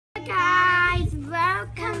guys,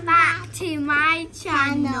 welcome back to my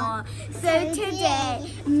channel. So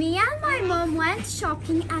today me and my mom went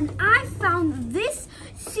shopping and I found this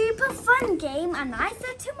super fun game and I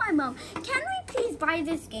said to my mom, can we please buy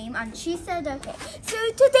this game? And she said okay. So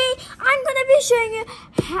today I'm gonna be showing you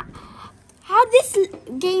how this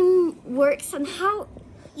game works and how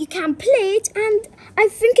you can play it, and I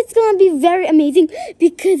think it's gonna be very amazing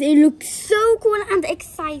because it looks so cool and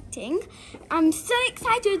exciting. I'm so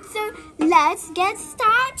excited, so let's get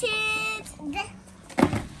started. Okay,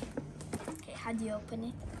 how do you open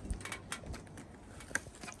it?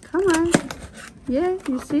 Come on. Yeah,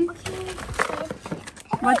 you see? Okay.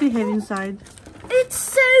 What do you have inside? It's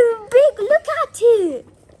so big, look at it.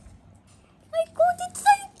 My God, it's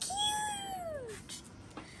so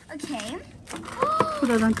cute. Okay. Put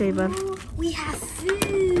it on table. We have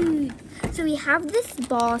food. So we have this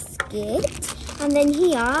basket, and then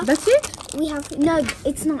here. That's it? We have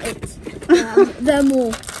it's not it. There are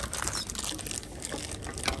more.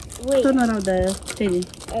 Wait. Turn around the teddy.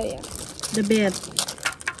 Oh yeah. The bear.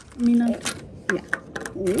 Mina. Yeah.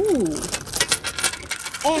 Ooh.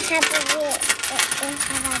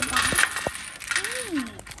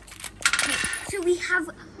 So we have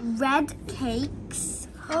red cakes.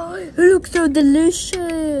 Oh, it looks so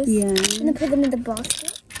delicious. Yeah. I'm gonna put them in the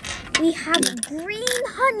basket. We have green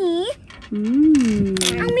honey. Mmm.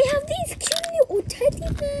 And we have these cute little teddy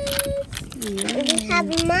bears. Yeah. We have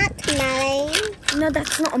marshmallow. No,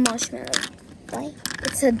 that's not a marshmallow. Why?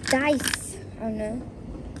 It's a dice. Oh no.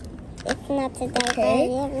 It's not a dice. Okay.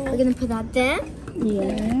 We're gonna put that there.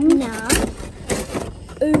 Yeah. Now.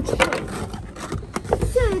 Okay.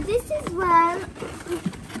 So this is where.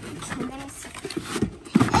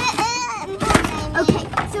 Okay,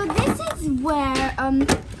 so this is where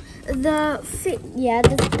the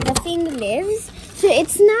thing lives. So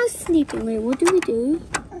it's now sleeping. Wait, what do we do?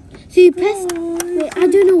 So you press. Wait, I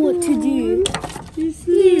don't know what to do. She's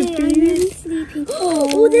sleeping. Yeah, I'm sleeping.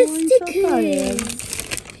 Oh, the stickers.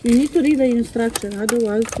 You need to read the instruction,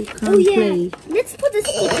 otherwise you can't play. Let's put the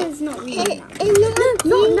stickers. Not really now.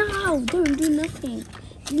 Not now. Don't do nothing.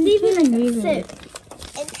 Leave it like that.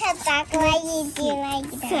 It's a back why you do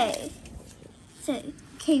like that. So,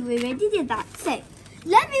 okay, we already did that. So,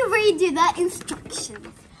 let me redo the instructions.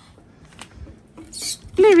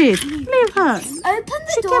 Leave it. Leave her. Open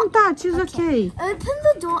the She door. can touch. It's okay. Open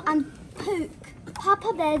the door and poke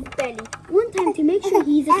Papa Bear's belly one time to make sure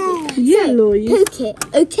he's asleep. Yellow. Poke it.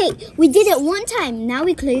 Okay, we did it one time. Now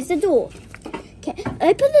we close the door. Okay,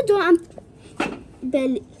 open the door and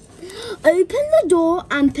belly. Open the door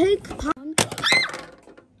and poke Papa.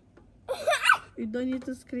 You don't need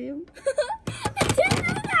to scream. I didn't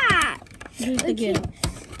know that. Do it again.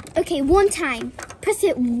 Okay, one time. Press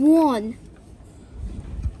it one.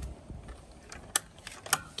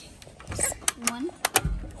 Okay. One.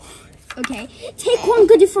 Okay. Take one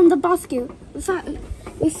goodie from the basket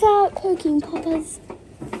without poking Papa's.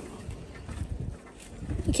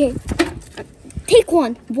 Okay. Take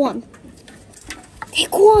one. One.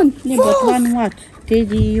 Take one. Yeah, but one what?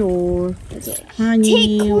 Teddy or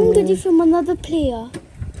honey? Take one goodie from another player.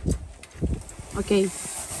 Okay,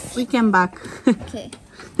 we came back. Okay.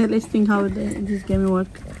 Let's think how this game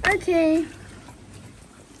works. Okay.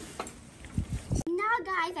 Now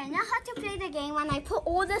guys, I know how to play the game and I put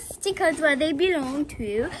all the stickers where they belong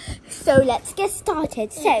to. So let's get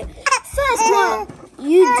started. So first what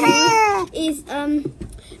you do is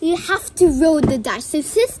you have to roll the dice. So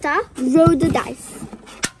sister, roll the dice.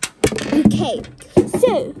 Okay.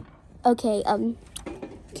 So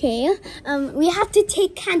we have to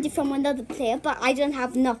take candy from another player, but I don't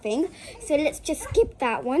have nothing. So let's just skip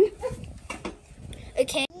that one.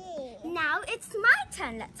 Okay. Now it's my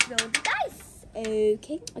turn. Let's roll the dice.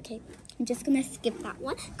 Okay. I'm just gonna skip that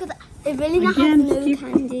one because I really not have no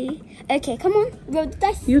candy. Okay, come on, roll the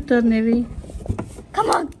dice. You turn, Evie. Come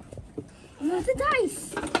on, roll the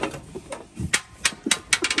dice.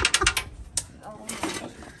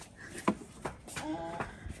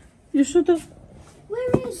 You should have.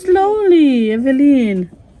 Where is Slowly, Evelyne.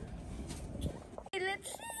 Let's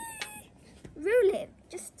see. Roll it.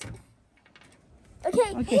 Just.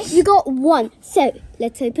 Okay. You got one. So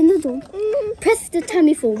let's open the door. Press the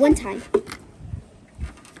tummy for one time.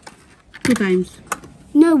 2 times.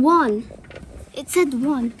 No, one. It said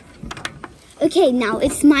one. Okay, now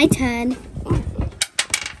it's my turn.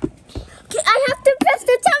 Okay, I have to press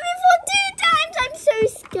the tummy for 2 times. I'm so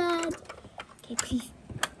scared. Okay, please.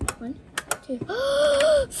 1, 2.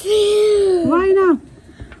 Phew. Why not?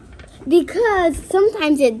 Because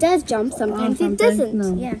sometimes it does jump, sometimes it doesn't.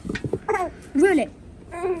 No. Yeah. Roll it.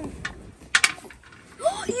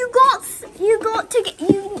 You got to get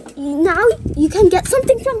now you can get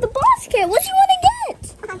something from the basket. What do you want to get?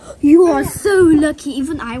 You are so lucky.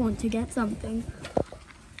 Even I want to get something.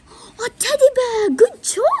 Oh, teddy bear. Good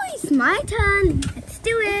choice. My turn. Let's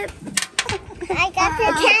do it. I got the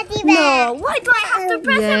teddy bear. No, why do I have to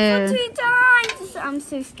press it for 2 times? I'm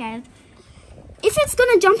so scared. If it's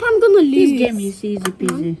gonna jump, I'm gonna lose. This game is easy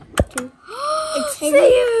peasy. It's for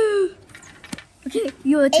you. Okay,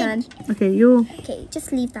 your turn. Okay, you. Okay,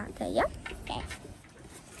 just leave that there, yeah? Okay.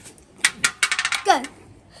 Go.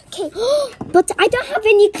 Okay, but I don't have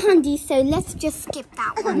any candy, so let's just skip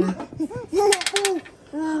that one.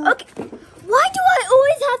 Okay, why do I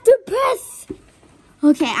always have to press?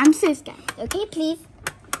 Okay, I'm so scared. Okay, please.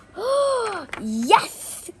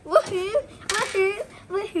 Yes! Woohoo! Woohoo!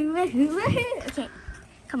 Woohoo! Woohoo! Woohoo! Okay,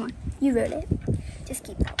 come on, you roll it. Just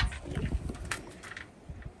keep that.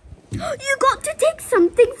 You got to take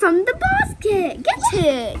something from the basket. Get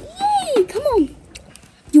it. Yay. Come on. Do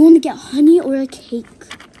you want to get honey or a cake?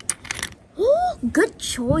 Oh, good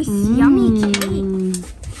choice. Yummy cake.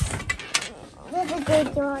 That's a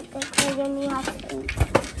good job.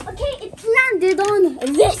 Okay, it's landed on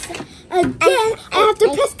this. Again, I have to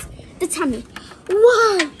press the tummy.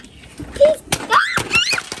 Why? Please.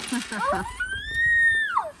 Oh.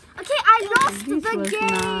 Okay, I lost the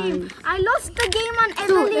game. Nice. I lost the game on So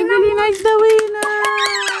Evelyne. Evelyne is the winner.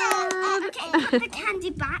 Okay, put the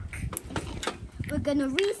candy back. We're gonna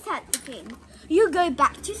reset the game. You go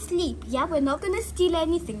back to sleep, yeah? We're not gonna steal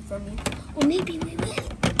anything from you. Or maybe we will.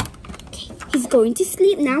 Okay, he's going to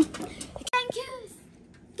sleep now.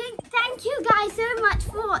 Thank you guys so much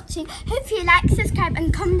for watching. Hope you like, subscribe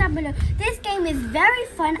and comment down below. This game is very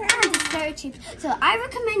fun and it's very cheap. So I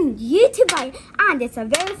recommend you to buy it. And it's a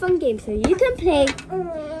very fun game. So you can play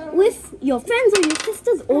with your friends or your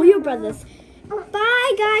sisters or your brothers.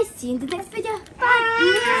 Bye guys. See you in the next video. Bye.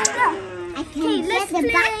 I can Okay, let's get the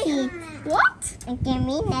play. bucket. What? I can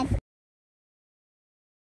mean that.